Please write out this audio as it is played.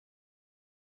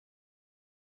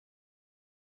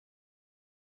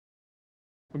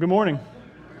Well, good morning.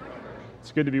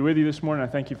 It's good to be with you this morning. I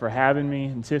thank you for having me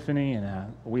and Tiffany.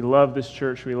 And we love this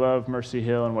church. We love Mercy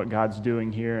Hill and what God's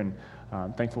doing here. And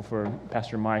I'm thankful for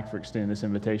Pastor Mike for extending this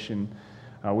invitation.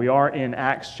 We are in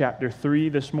Acts chapter 3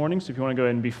 this morning. So if you want to go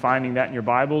ahead and be finding that in your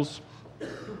Bibles,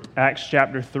 Acts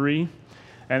chapter 3.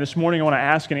 And this morning I want to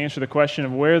ask and answer the question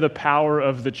of where the power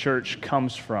of the church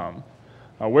comes from.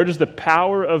 Where does the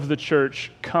power of the church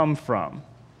come from?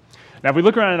 Now, if we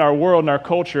look around in our world and our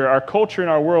culture in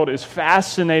our world is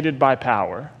fascinated by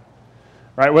power,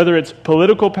 right? Whether it's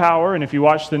political power, and if you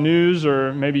watch the news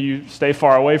or maybe you stay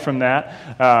far away from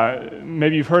that,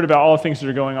 maybe you've heard about all the things that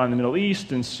are going on in the Middle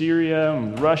East and Syria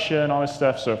and Russia and all this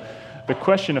stuff. So the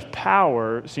question of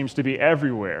power seems to be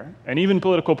everywhere, and even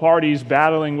political parties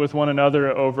battling with one another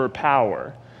over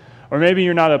power. Or maybe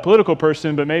you're not a political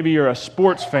person, but maybe you're a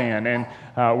sports fan, and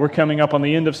we're coming up on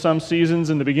the end of some seasons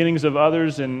and the beginnings of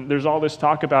others, and there's all this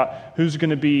talk about who's going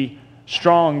to be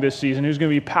strong this season, who's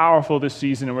going to be powerful this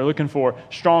season, and we're looking for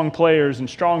strong players and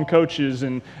strong coaches,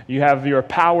 and you have your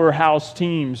powerhouse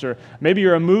teams, or maybe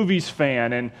you're a movies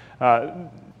fan, and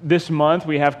this month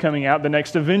we have coming out the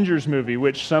next Avengers movie,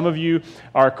 which some of you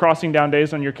are crossing down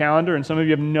days on your calendar, and some of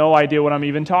you have no idea what I'm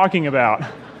even talking about.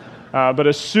 But a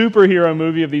superhero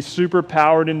movie of these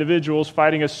super-powered individuals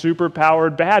fighting a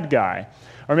super-powered bad guy.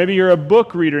 Or maybe you're a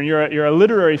book reader and you're a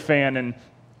literary fan, and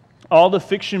all the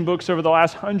fiction books over the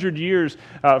last 100 years,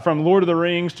 from Lord of the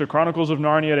Rings to Chronicles of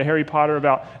Narnia to Harry Potter,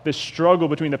 about this struggle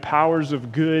between the powers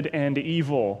of good and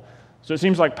evil. So it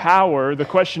seems like power, the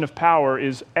question of power,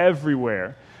 is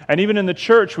everywhere. And even in the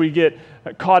church, we get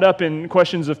caught up in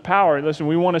questions of power. Listen,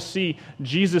 we want to see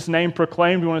Jesus' name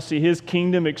proclaimed. We want to see His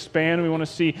kingdom expand. We want to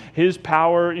see His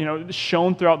power,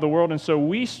 shown throughout the world. And so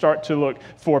we start to look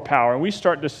for power. And we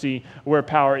start to see where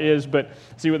power is. But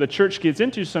see, what the church gets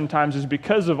into sometimes is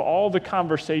because of all the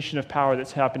conversation of power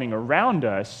that's happening around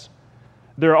us,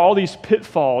 there are all these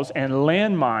pitfalls and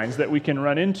landmines that we can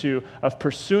run into of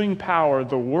pursuing power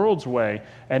the world's way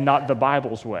and not the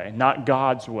Bible's way, not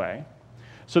God's way.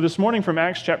 So this morning from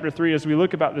Acts chapter 3, as we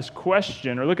look at this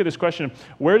question of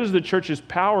where does the church's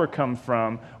power come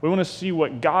from, we want to see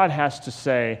what God has to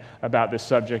say about this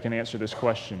subject and answer this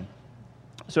question.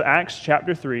 So Acts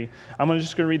chapter 3, I'm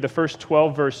just going to read the first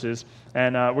 12 verses,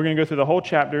 and we're going to go through the whole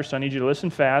chapter, so I need you to listen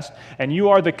fast. And you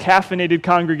are the caffeinated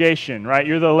congregation, right?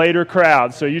 You're the later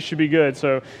crowd, so you should be good.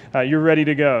 So you're ready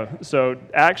to go. So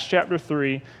Acts chapter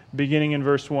 3, beginning in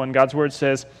verse 1, God's word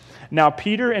says, "Now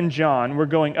Peter and John were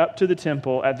going up to the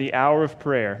temple at the hour of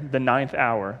prayer, the 9th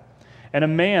hour. And a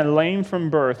man lame from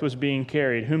birth was being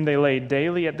carried, whom they laid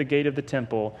daily at the gate of the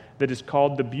temple that is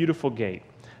called the Beautiful Gate,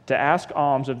 to ask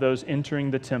alms of those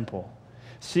entering the temple.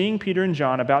 Seeing Peter and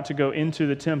John about to go into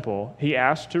the temple, he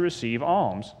asked to receive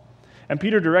alms. And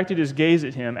Peter directed his gaze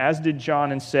at him, as did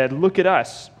John, and said, 'Look at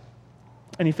us.'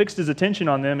 And he fixed his attention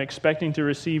on them, expecting to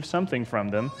receive something from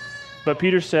them. But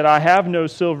Peter said, 'I have no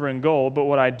silver and gold, but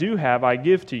what I do have I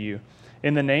give to you.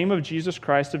 In the name of Jesus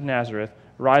Christ of Nazareth,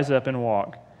 rise up and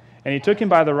walk.' And he took him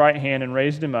by the right hand and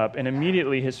raised him up, and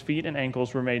immediately his feet and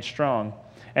ankles were made strong.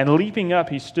 And leaping up,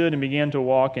 he stood and began to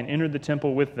walk and entered the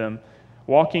temple with them,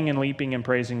 walking and leaping and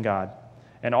praising God.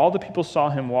 And all the people saw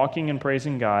him walking and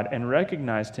praising God and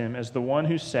recognized him as the one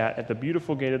who sat at the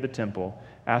beautiful gate of the temple,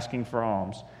 asking for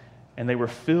alms. And they were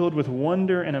filled with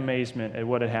wonder and amazement at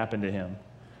what had happened to him.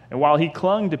 And while he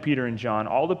clung to Peter and John,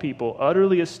 all the people,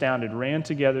 utterly astounded, ran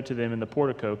together to them in the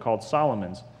portico called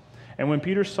Solomon's. And when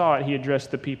Peter saw it, he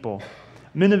addressed the people,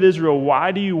 'Men of Israel,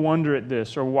 why do you wonder at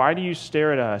this, or why do you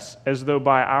stare at us, as though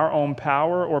by our own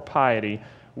power or piety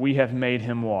we have made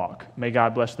him walk?'" May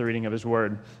God bless the reading of His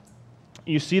word.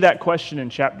 You see that question in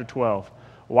chapter 12.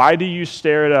 Why do you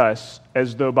stare at us,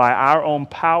 as though by our own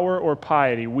power or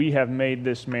piety we have made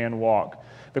this man walk?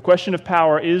 The question of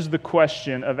power is the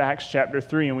question of Acts chapter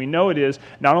 3, and we know it is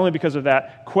not only because of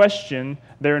that question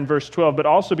there in verse 12, but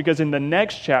also because in the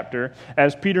next chapter,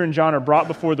 as Peter and John are brought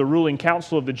before the ruling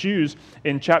council of the Jews,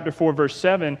 in chapter 4, verse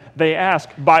 7, they ask,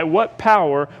 "By what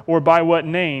power or by what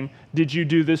name did you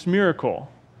do this miracle?"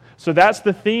 So that's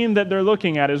the theme that they're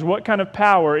looking at, is what kind of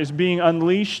power is being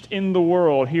unleashed in the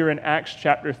world here in Acts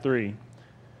chapter 3.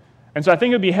 And so I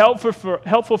think it would be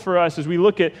helpful for us as we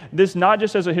look at this not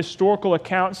just as a historical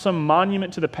account, some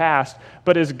monument to the past,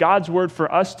 but as God's word for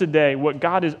us today, what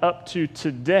God is up to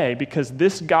today, because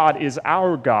this God is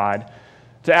our God,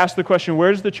 to ask the question,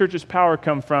 where does the church's power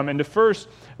come from? And to first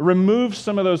remove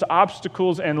some of those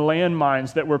obstacles and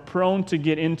landmines that we're prone to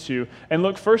get into, and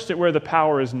look first at where the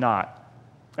power is not.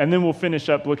 And then we'll finish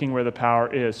up looking where the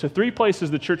power is. So 3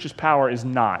 places the church's power is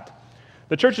not.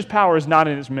 The church's power is not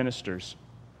in its ministers.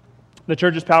 The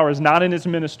church's power is not in its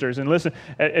ministers. And listen,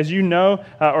 as you know,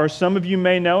 or some of you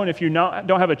may know, and if you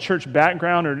don't have a church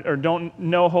background or don't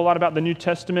know a whole lot about the New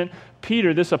Testament,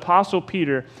 Peter, this apostle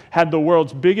Peter, had the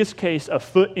world's biggest case of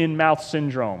foot-in-mouth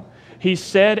syndrome. He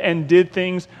said and did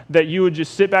things that you would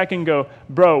just sit back and go,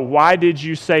 bro, why did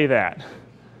you say that?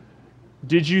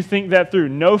 Did you think that through?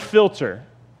 No filter.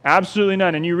 Absolutely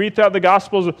none. And you read throughout the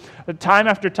Gospels time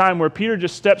after time where Peter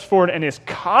just steps forward and is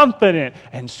confident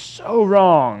and so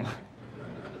wrong.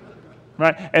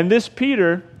 Right? And this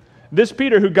Peter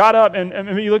who got up,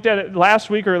 and you looked at it last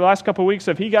week or the last couple of weeks,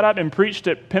 he got up and preached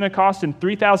at Pentecost and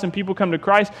 3,000 people come to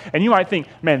Christ, and you might think,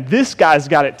 man, this guy's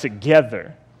got it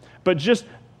together. But just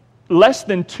less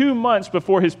than 2 months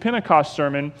before his Pentecost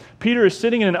sermon, Peter is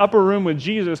sitting in an upper room with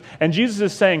Jesus, and Jesus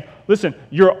is saying, listen,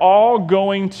 you're all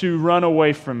going to run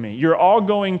away from me. You're all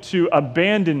going to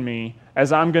abandon me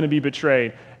as I'm going to be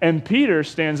betrayed. And Peter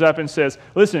stands up and says,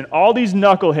 listen, all these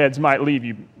knuckleheads might leave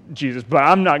you, Jesus, but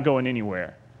I'm not going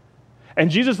anywhere. And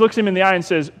Jesus looks him in the eye and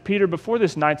says, Peter, before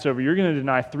this night's over, you're going to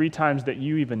deny 3 times that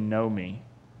you even know me.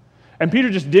 And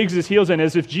Peter just digs his heels in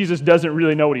as if Jesus doesn't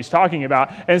really know what he's talking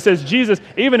about and says, Jesus,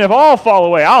 even if all fall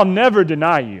away, I'll never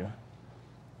deny you.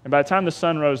 And by the time the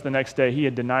sun rose the next day, he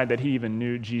had denied that he even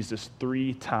knew Jesus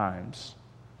 3 times.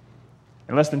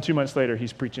 And less than 2 months later,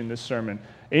 he's preaching this sermon.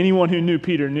 Anyone who knew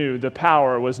Peter knew the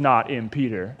power was not in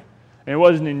Peter. And it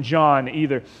wasn't in John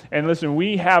either. And listen,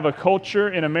 we have a culture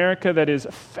in America that is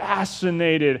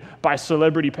fascinated by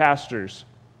celebrity pastors.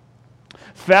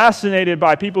 Fascinated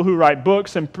by people who write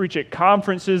books and preach at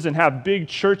conferences and have big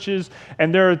churches.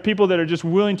 And there are people that are just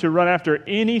willing to run after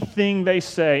anything they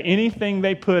say, anything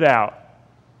they put out.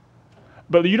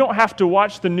 But you don't have to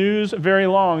watch the news very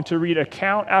long to read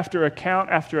account after account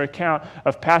after account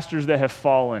of pastors that have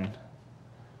fallen.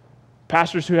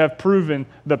 Pastors who have proven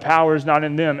the power is not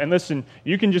in them. And listen,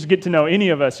 you can just get to know any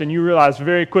of us and you realize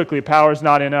very quickly power is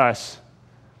not in us.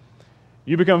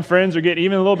 You become friends or get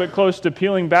even a little bit close to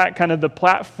peeling back kind of the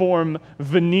platform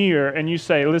veneer and you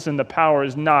say, listen, the power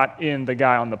is not in the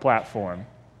guy on the platform.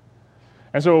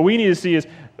 And so what we need to see is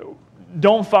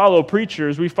don't follow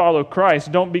preachers, we follow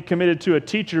Christ. Don't be committed to a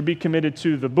teacher, be committed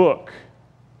to the book.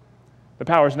 The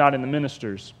power is not in the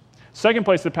ministers. Second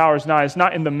place the power is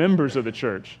not in the members of the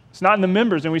church. It's not in the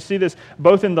members, and we see this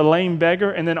both in the lame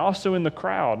beggar and then also in the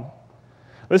crowd.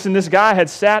 Listen, this guy had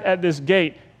sat at this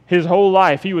gate his whole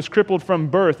life. He was crippled from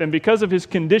birth, and because of his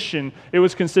condition, it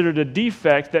was considered a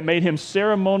defect that made him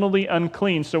ceremonially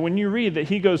unclean. So when you read that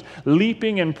he goes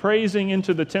leaping and praising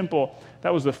into the temple,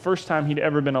 that was the first time he'd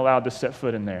ever been allowed to set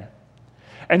foot in there.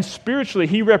 And spiritually,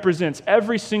 he represents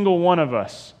every single one of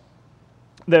us,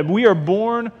 that we are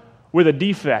born with a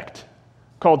defect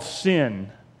called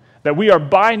sin, that we are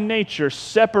by nature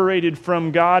separated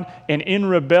from God and in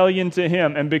rebellion to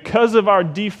Him. And because of our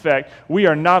defect, we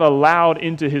are not allowed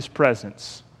into His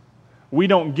presence. We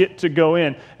don't get to go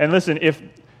in. And listen, if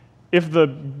the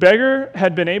beggar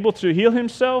had been able to heal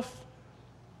himself,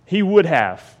 he would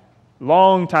have,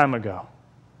 long time ago.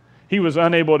 He was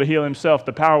unable to heal himself.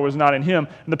 The power was not in him.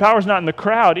 And the power is not in the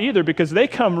crowd either, because they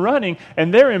come running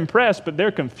and they're impressed, but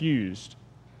they're confused.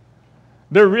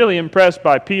 They're really impressed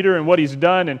by Peter and what he's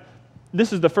done. And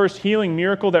this is the first healing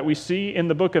miracle that we see in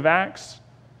the book of Acts.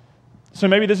 So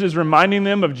maybe this is reminding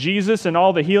them of Jesus and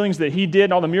all the healings that he did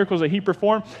and all the miracles that he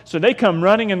performed. So they come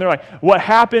running and they're like, what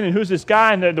happened? And who's this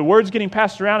guy? And the word's getting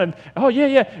passed around. And, oh,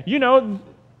 yeah, you know,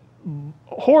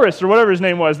 Horace or whatever his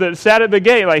name was that sat at the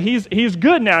gate. Like, he's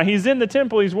good now. He's in the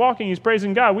temple. He's walking. He's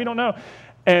praising God. We don't know.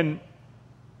 And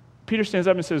Peter stands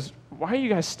up and says, why are you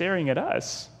guys staring at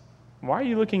us? Why are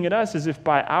you looking at us as if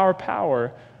by our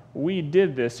power we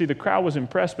did this? See, the crowd was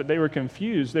impressed, but they were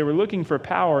confused. They were looking for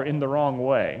power in the wrong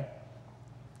way.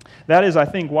 That is, I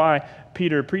think, why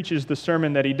Peter preaches the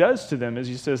sermon that he does to them, is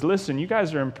he says, listen, you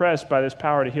guys are impressed by this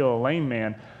power to heal a lame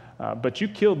man, but you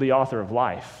killed the author of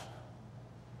life.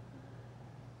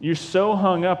 You're so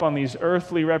hung up on these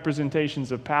earthly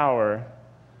representations of power,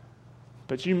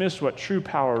 but you miss what true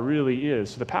power really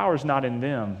is. The power is not in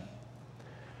them.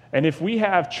 And if we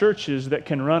have churches that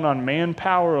can run on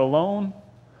manpower alone,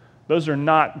 those are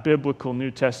not biblical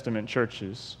New Testament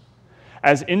churches.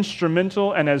 As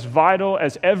instrumental and as vital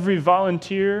as every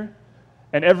volunteer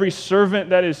and every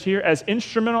servant that is here, as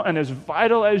instrumental and as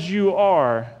vital as you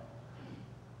are,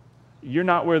 you're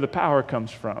not where the power comes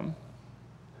from.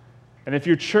 And if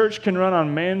your church can run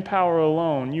on manpower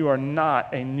alone, you are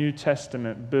not a New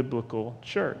Testament biblical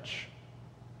church.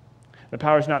 The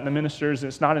power is not in the ministers, and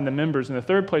it's not in the members. In the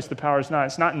third place, the power is not.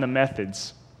 It's not in the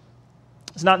methods.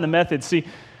 It's not in the methods. See,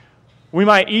 we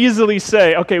might easily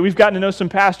say, okay, we've gotten to know some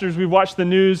pastors, we've watched the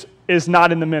news, it's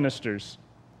not in the ministers.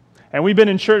 And we've been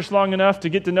in church long enough to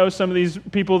get to know some of these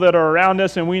people that are around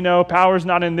us, and we know power's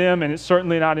not in them, and it's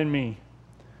certainly not in me.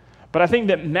 But I think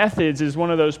that methods is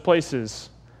one of those places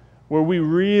where we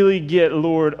really get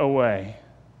lured away.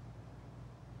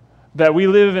 That we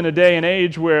live in a day and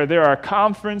age where there are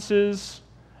conferences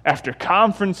after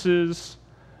conferences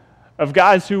of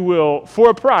guys who will,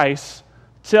 for a price,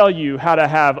 tell you how to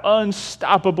have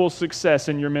unstoppable success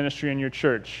in your ministry and your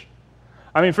church.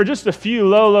 I mean, for just a few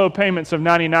low payments of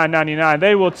 $99.99,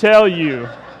 they will tell you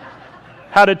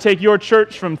how to take your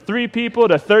church from 3 people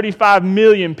to 35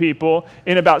 million people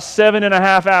in about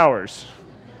 7.5 hours.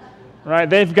 Right?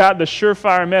 They've got the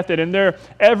surefire method, and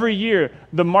every year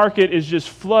the market is just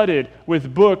flooded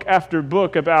with book after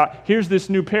book about here's this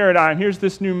new paradigm, here's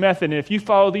this new method, and if you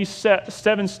follow these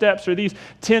 7 steps or these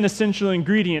 10 essential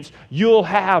ingredients, you'll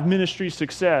have ministry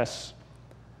success.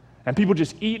 And people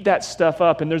just eat that stuff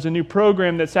up, and there's a new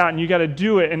program that's out, and you got to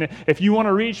do it. And if you want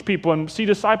to reach people and see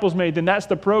disciples made, then that's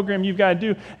the program you've got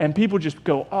to do. And people just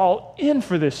go all in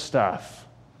for this stuff.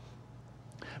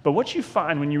 But what you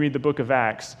find when you read the book of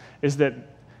Acts is that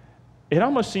it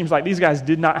almost seems like these guys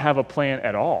did not have a plan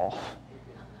at all.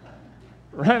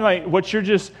 Right? Like what you're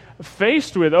just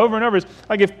faced with over and over is,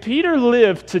 like if Peter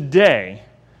lived today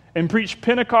and preached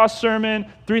Pentecost sermon,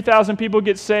 3,000 people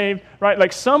get saved, right?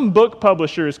 Like some book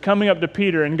publisher is coming up to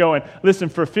Peter and going, listen,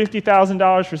 for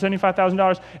 $50,000, for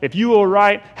 $75,000, if you will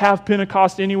write, have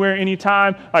Pentecost anywhere,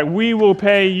 anytime, like we will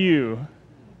pay you.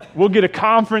 We'll get a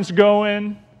conference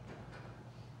going,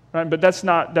 right? But that's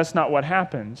not what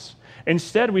happens.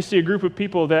 Instead, we see a group of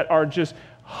people that are just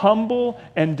humble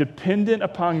and dependent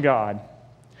upon God,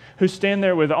 who stand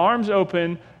there with arms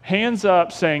open, hands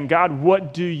up, saying, God,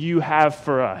 what do you have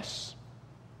for us?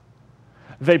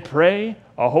 They pray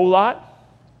a whole lot.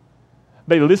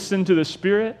 They listen to the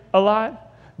Spirit a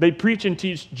lot. They preach and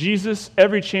teach Jesus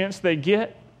every chance they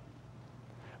get.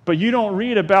 But you don't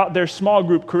read about their small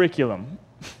group curriculum.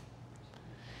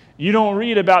 You don't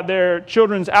read about their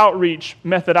children's outreach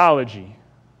methodology.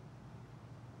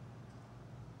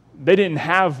 They didn't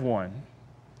have one.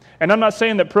 And I'm not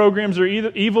saying that programs are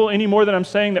evil any more than I'm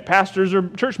saying that pastors or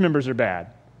church members are bad.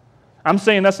 I'm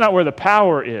saying that's not where the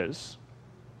power is.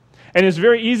 And it's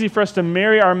very easy for us to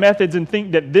marry our methods and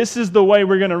think that this is the way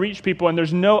we're going to reach people and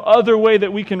there's no other way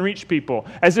that we can reach people,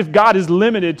 as if God is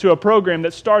limited to a program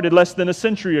that started less than a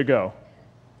century ago.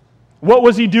 What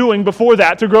was he doing before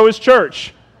that to grow his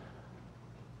church?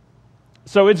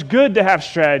 So it's good to have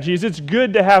strategies, it's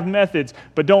good to have methods,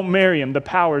 but don't marry them. The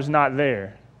power's not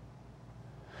there.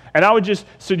 And I would just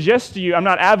suggest to you, I'm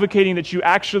not advocating that you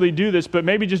actually do this, but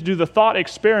maybe just do the thought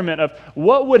experiment of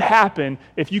what would happen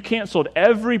if you canceled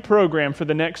every program for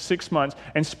the next 6 months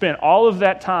and spent all of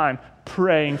that time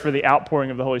praying for the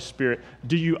outpouring of the Holy Spirit.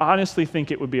 Do you honestly think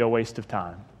it would be a waste of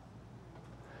time?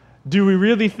 Do we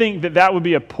really think that that would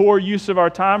be a poor use of our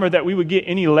time, or that we would get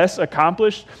any less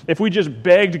accomplished if we just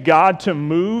begged God to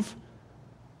move?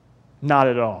 Not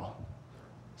at all.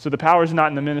 So the power is not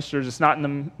in the ministers, it's not in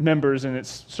the members, and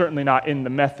it's certainly not in the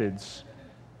methods.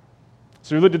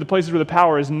 So we looked at the places where the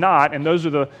power is not, and those are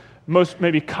the most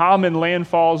maybe common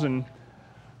landfalls and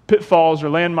pitfalls or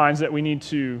landmines that we need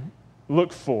to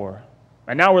look for.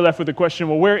 And now we're left with the question,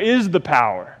 well, where is the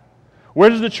power? Where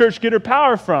does the church get her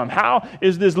power from? How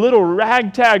is this little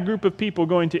ragtag group of people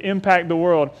going to impact the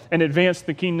world and advance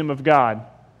the kingdom of God?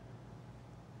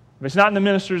 If it's not in the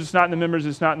ministers, it's not in the members,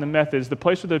 it's not in the methods. The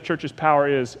place where the church's power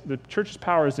is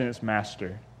in its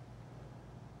master.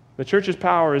 The church's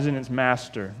power is in its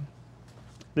master.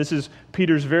 This is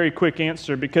Peter's very quick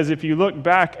answer, because if you look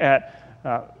back at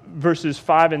verses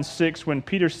 5 and 6, when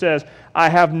Peter says, I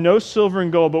have no silver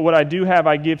and gold, but what I do have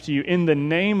I give to you. In the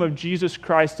name of Jesus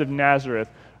Christ of Nazareth,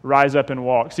 rise up and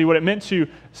walk. See, what it meant to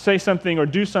say something or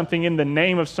do something in the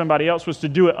name of somebody else was to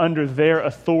do it under their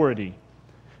authority.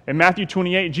 In Matthew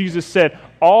 28, Jesus said,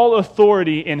 all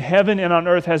authority in heaven and on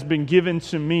earth has been given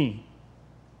to me.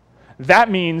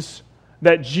 That means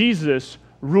that Jesus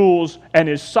rules and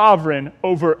is sovereign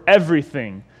over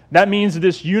everything. That means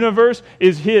this universe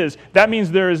is his. That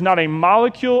means there is not a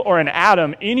molecule or an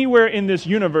atom anywhere in this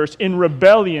universe in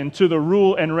rebellion to the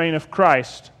rule and reign of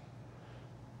Christ.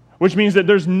 Which means that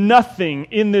there's nothing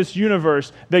in this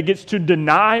universe that gets to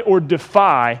deny or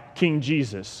defy King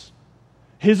Jesus.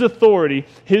 His authority,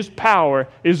 his power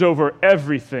is over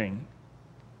everything.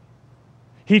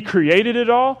 He created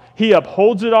it all. He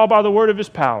upholds it all by the word of his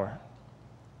power.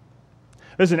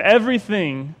 Listen,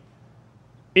 everything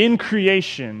in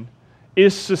creation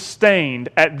is sustained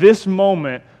at this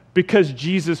moment because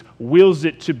Jesus wills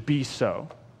it to be so.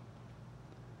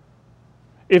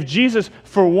 If Jesus,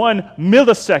 for 1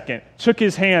 millisecond, took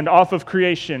his hand off of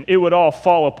creation, it would all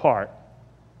fall apart.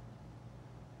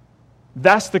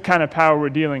 That's the kind of power we're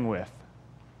dealing with.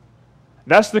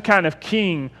 That's the kind of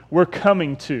king we're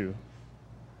coming to.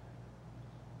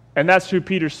 And that's who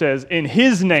Peter says, in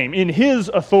his name, in his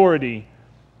authority,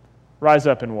 rise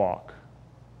up and walk.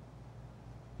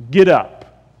 Get up.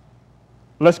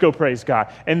 Let's go praise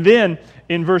God. And then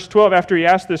in verse 12, after he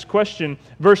asked this question,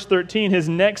 verse 13, his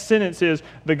next sentence is,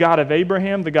 the God of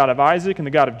Abraham, the God of Isaac, and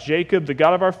the God of Jacob, the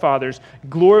God of our fathers,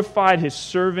 glorified his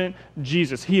servant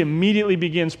Jesus. He immediately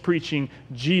begins preaching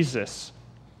Jesus.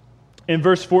 In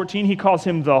verse 14, he calls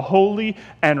him the holy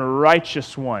and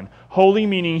righteous one. Holy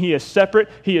meaning he is separate,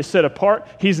 he is set apart,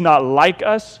 he's not like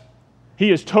us.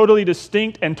 He is totally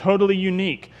distinct and totally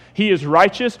unique. He is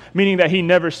righteous, meaning that he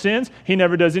never sins, he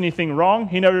never does anything wrong,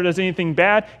 he never does anything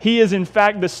bad. He is in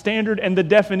fact the standard and the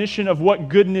definition of what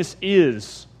goodness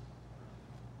is.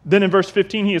 Then in verse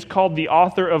 15, he is called the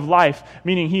author of life,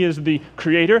 meaning he is the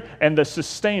creator and the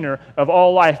sustainer of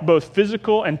all life, both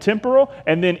physical and temporal,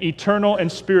 and then eternal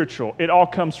and spiritual. It all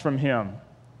comes from him.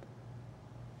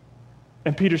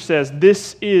 And Peter says,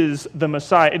 this is the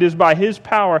Messiah. It is by his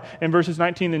power, in verses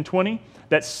 19 and 20,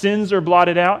 that sins are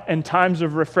blotted out and times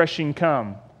of refreshing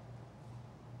come.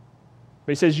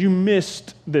 But he says, you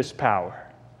missed this power.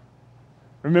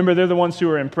 Remember, they're the ones who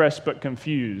are impressed but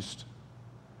confused.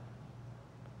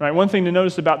 Right? One thing to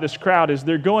notice about this crowd is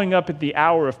they're going up at the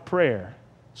hour of prayer.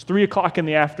 It's 3 o'clock in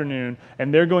the afternoon,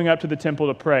 and they're going up to the temple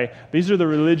to pray. These are the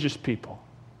religious people.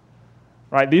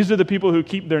 Right? These are the people who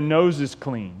keep their noses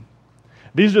clean.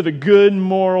 These are the good,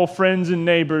 moral friends and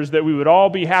neighbors that we would all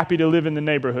be happy to live in the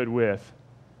neighborhood with.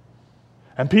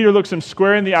 And Peter looks him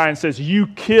square in the eye and says, you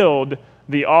killed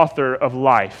the author of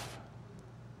life.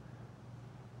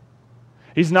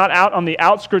 He's not out on the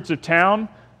outskirts of town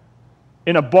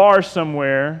in a bar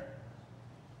somewhere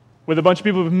with a bunch of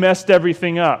people who've messed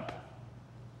everything up.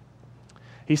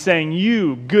 He's saying,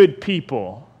 you good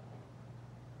people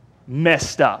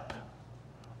messed up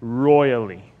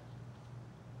royally.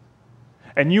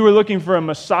 And you were looking for a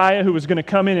Messiah who was going to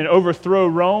come in and overthrow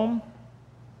Rome.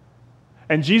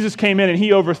 And Jesus came in and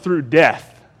he overthrew death.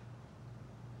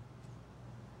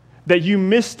 That you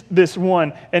missed this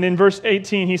one. And in verse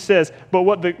 18 he says, but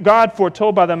what God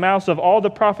foretold by the mouths of all the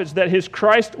prophets that his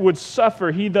Christ would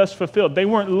suffer, he thus fulfilled. They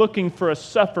weren't looking for a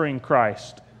suffering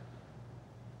Christ.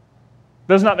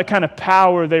 That's not the kind of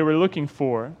power they were looking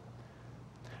for.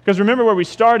 Because remember where we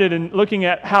started in looking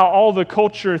at how all the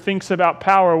culture thinks about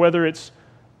power, whether it's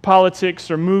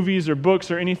politics or movies or books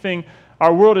or anything.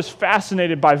 Our world is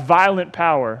fascinated by violent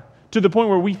power to the point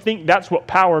where we think that's what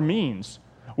power means.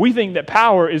 We think that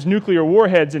power is nuclear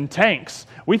warheads and tanks.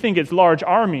 We think it's large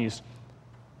armies.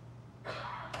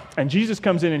 And Jesus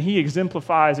comes in and he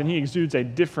exemplifies and he exudes a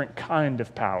different kind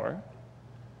of power.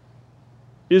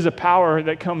 It is a power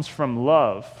that comes from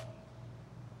love.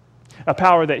 A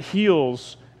power that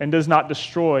heals and does not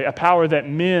destroy. A power that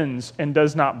mends and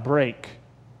does not break.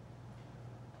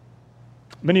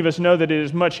 Many of us know that it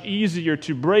is much easier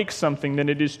to break something than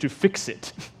it is to fix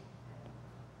it.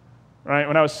 Right?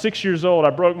 When I was 6 years old, I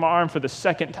broke my arm for the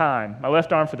second time. My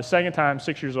left arm for the second time,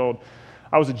 6 years old.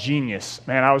 I was a genius.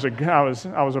 Man, I was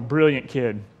a brilliant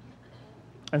kid.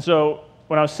 And so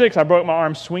when I was 6, I broke my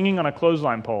arm swinging on a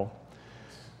clothesline pole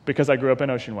because I grew up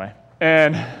in Ocean Way.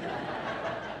 And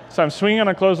so I'm swinging on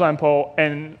a clothesline pole,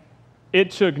 and it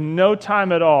took no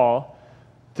time at all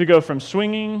to go from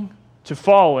swinging to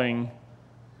falling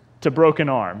to broken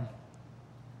arm.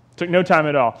 Took no time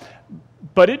at all.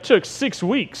 But it took 6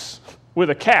 weeks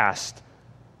with a cast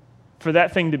for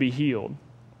that thing to be healed.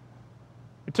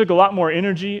 It took a lot more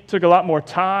energy, it took a lot more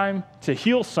time to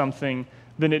heal something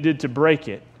than it did to break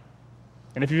it.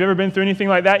 And if you've ever been through anything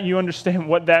like that, you understand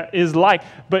what that is like.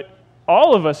 But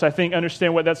all of us, I think,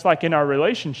 understand what that's like in our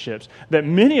relationships. That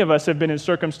many of us have been in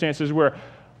circumstances where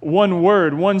one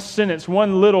word, one sentence,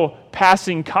 one little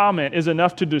passing comment is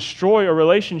enough to destroy a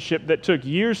relationship that took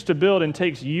years to build and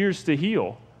takes years to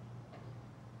heal.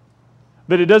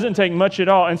 That it doesn't take much at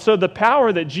all. And so the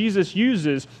power that Jesus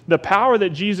uses, the power that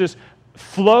Jesus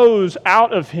flows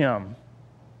out of him,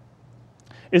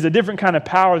 is a different kind of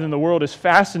power than the world is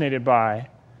fascinated by.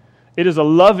 It is a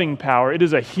loving power. It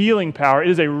is a healing power. It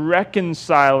is a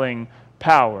reconciling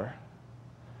power.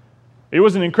 It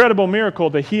was an incredible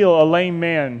miracle to heal a lame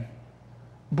man,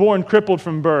 born crippled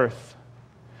from birth.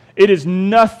 It is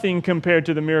nothing compared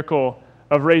to the miracle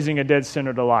of raising a dead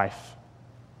sinner to life.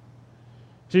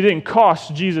 So it didn't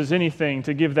cost Jesus anything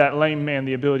to give that lame man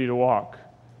the ability to walk.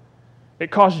 It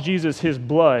cost Jesus his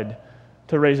blood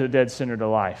to raise a dead sinner to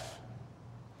life.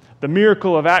 The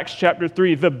miracle of Acts chapter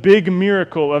 3, the big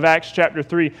miracle of Acts chapter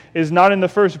 3, is not in the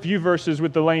first few verses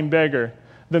with the lame beggar.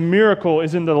 The miracle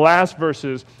is in the last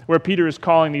verses where Peter is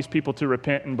calling these people to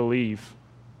repent and believe.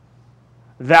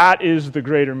 That is the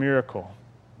greater miracle.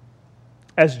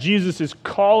 As Jesus is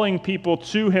calling people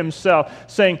to himself,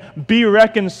 saying, be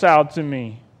reconciled to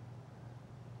me.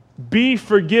 Be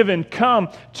forgiven. Come,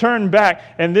 turn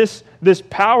back. And this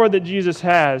power that Jesus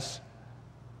has,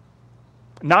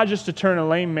 not just to turn a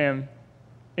lame man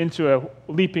into a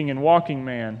leaping and walking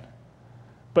man,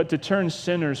 but to turn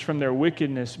sinners from their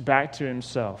wickedness back to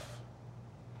himself.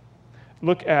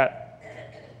 Look at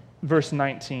verse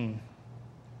 19.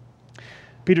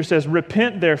 Peter says,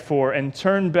 repent therefore and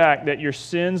turn back that your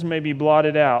sins may be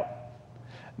blotted out.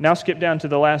 Now skip down to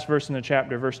the last verse in the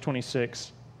chapter, verse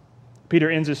 26. Peter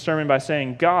ends his sermon by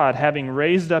saying, God, having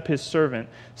raised up his servant,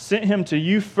 sent him to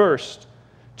you first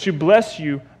to bless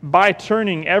you by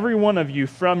turning every one of you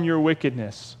from your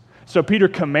wickedness. So Peter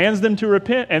commands them to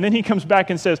repent, and then he comes back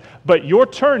and says, but your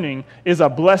turning is a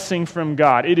blessing from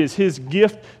God. It is his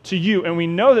gift to you. And we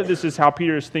know that this is how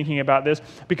Peter is thinking about this,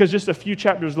 because just a few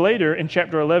chapters later, in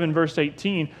chapter 11, verse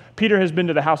 18, Peter has been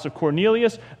to the house of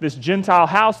Cornelius, this Gentile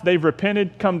house. They've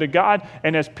repented, come to God.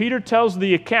 And as Peter tells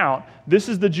the account, this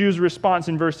is the Jews' response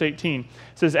in verse 18. It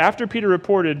says, after Peter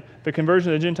reported the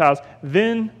conversion of the Gentiles,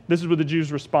 then, this is what the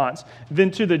Jews' response,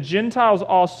 then to the Gentiles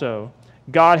also,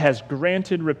 God has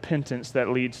granted repentance that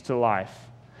leads to life.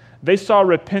 They saw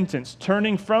repentance,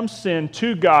 turning from sin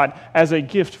to God as a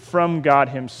gift from God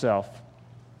himself.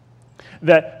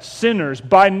 That sinners,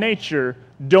 by nature,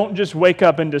 don't just wake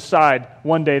up and decide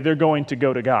one day they're going to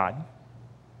go to God.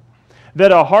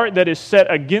 That a heart that is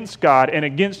set against God and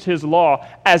against his law,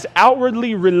 as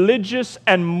outwardly religious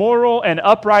and moral and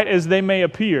upright as they may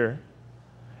appear,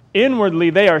 inwardly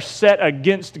they are set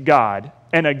against God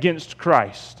and against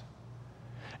Christ.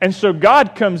 And so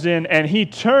God comes in and he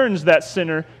turns that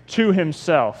sinner to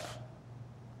himself.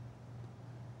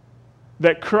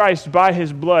 That Christ, by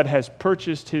his blood, has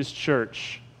purchased his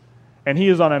church. And he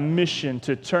is on a mission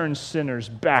to turn sinners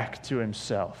back to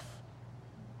himself.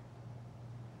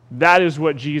 That is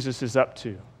what Jesus is up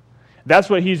to.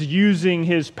 That's what he's using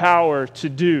his power to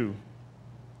do.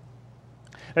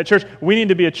 At church, we need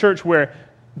to be a church where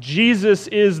Jesus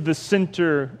is the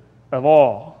center of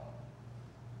all.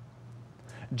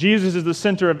 Jesus is the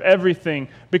center of everything,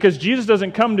 because Jesus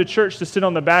doesn't come to church to sit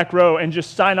on the back row and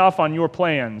just sign off on your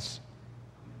plans.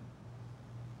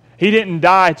 He didn't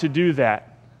die to do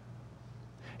that.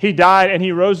 He died and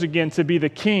he rose again to be the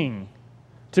king,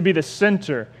 to be the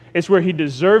center. It's where he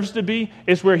deserves to be.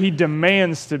 It's where he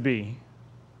demands to be.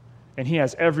 And he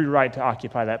has every right to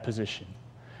occupy that position.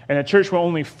 And a church will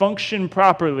only function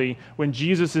properly when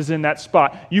Jesus is in that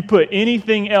spot. You put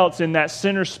anything else in that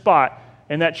center spot,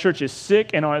 and that church is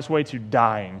sick and on its way to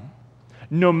dying,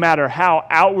 no matter how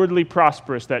outwardly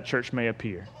prosperous that church may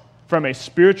appear. From a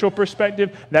spiritual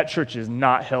perspective, that church is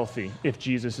not healthy if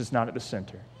Jesus is not at the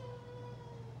center.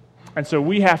 And so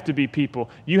we have to be people.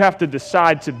 You have to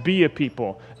decide to be a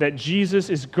people that Jesus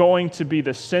is going to be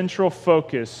the central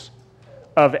focus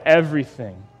of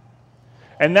everything.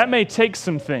 And that may take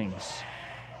some things.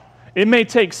 It may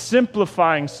take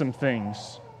simplifying some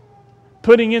things.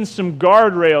 Putting in some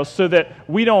guardrails so that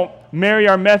we don't marry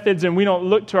our methods and we don't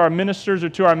look to our ministers or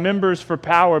to our members for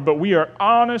power, but we are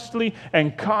honestly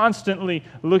and constantly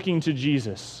looking to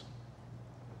Jesus.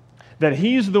 That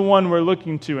he's the one we're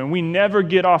looking to, and we never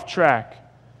get off track.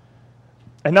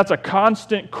 And that's a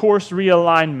constant course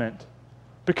realignment,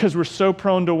 because we're so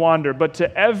prone to wander. But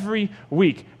to every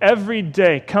week, every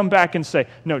day, come back and say,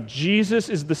 no, Jesus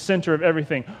is the center of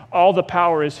everything. All the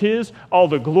power is his. All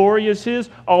the glory is his.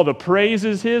 All the praise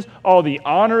is his. All the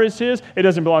honor is his. It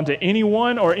doesn't belong to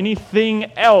anyone or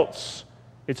anything else.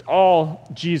 It's all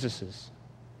Jesus's.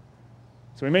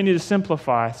 So we may need to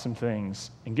simplify some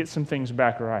things and get some things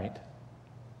back right.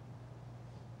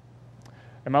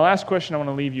 And my last question I want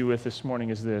to leave you with this morning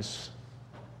is this.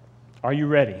 Are you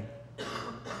ready?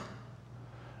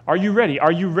 Are you ready?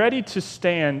 Are you ready to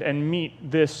stand and meet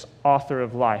this author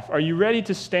of life? Are you ready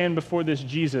to stand before this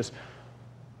Jesus?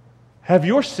 Have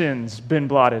your sins been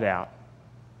blotted out?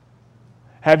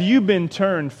 Have you been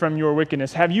turned from your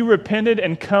wickedness? Have you repented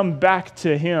and come back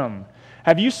to him?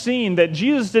 Have you seen that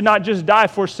Jesus did not just die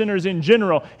for sinners in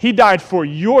general, he died for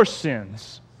your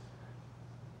sins?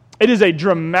 It is a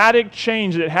dramatic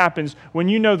change that happens when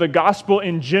you know the gospel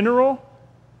in general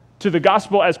to the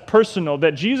gospel as personal,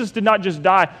 that Jesus did not just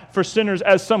die for sinners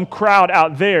as some crowd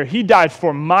out there. He died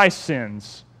for my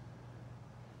sins.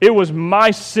 It was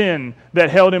my sin that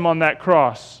held him on that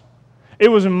cross. It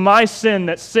was my sin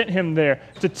that sent him there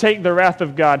to take the wrath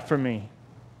of God for me.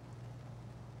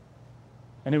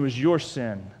 And it was your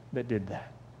sin that did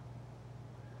that.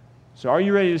 So are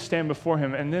you ready to stand before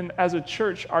him? And then as a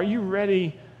church, are you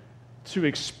ready to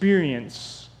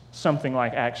experience something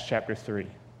like Acts chapter 3?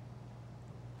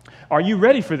 Are you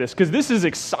ready for this? Because this is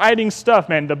exciting stuff,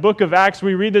 man. The book of Acts,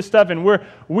 we read this stuff and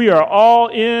we are all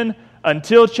in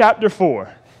until chapter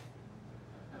 4.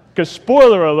 Because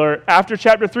spoiler alert, after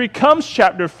chapter 3 comes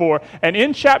chapter 4. And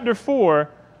in chapter 4,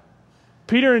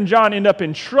 Peter and John end up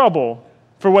in trouble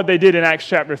for what they did in Acts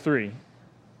chapter 3.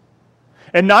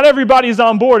 And not everybody's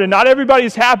on board and not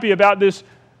everybody's happy about this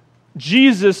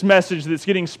Jesus message that's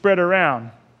getting spread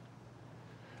around.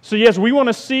 So yes, we want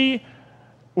to see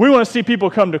people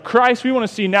come to Christ. We want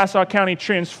to see Nassau County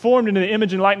transformed into the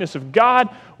image and likeness of God.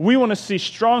 We want to see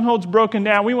strongholds broken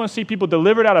down. We want to see people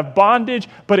delivered out of bondage,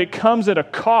 but it comes at a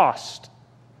cost.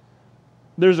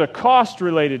 There's a cost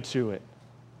related to it.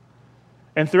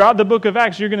 And throughout the book of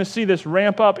Acts, you're going to see this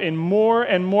ramp up in more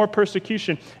and more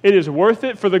persecution. It is worth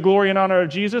it for the glory and honor of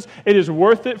Jesus. It is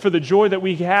worth it for the joy that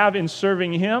we have in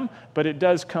serving Him, but it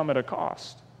does come at a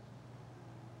cost.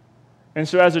 And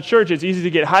so as a church, it's easy to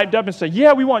get hyped up and say,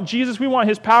 yeah, we want Jesus, we want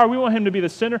His power, we want Him to be the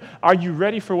center. Are you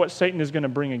ready for what Satan is going to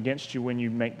bring against you when you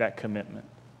make that commitment?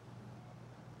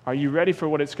 Are you ready for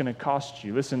what it's going to cost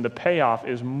you? Listen, the payoff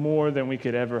is more than we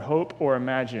could ever hope or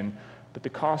imagine, but the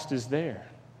cost is there.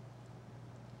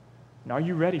 And are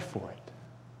you ready for it?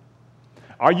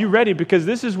 Are you ready? Because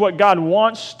this is what God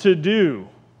wants to do.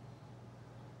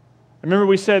 Remember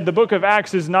we said the book of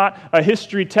Acts is not a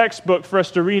history textbook for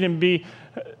us to read and be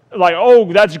like,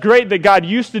 oh, that's great that God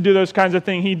used to do those kinds of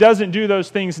things. He doesn't do those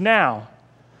things now.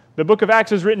 The book of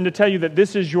Acts is written to tell you that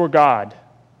this is your God.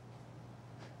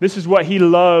 This is what He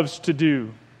loves to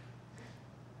do.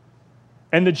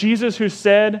 And the Jesus who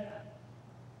said,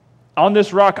 on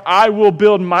this rock I will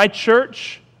build my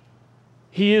church,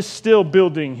 He is still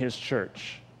building His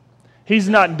church. He's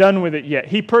not done with it yet.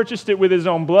 He purchased it with His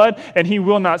own blood, and He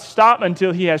will not stop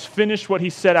until He has finished what He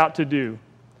set out to do.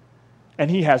 And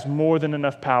He has more than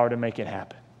enough power to make it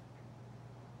happen.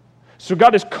 So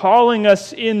God is calling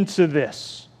us into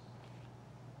this.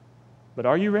 But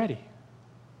are you ready?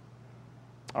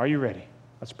 Are you ready?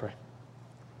 Let's pray.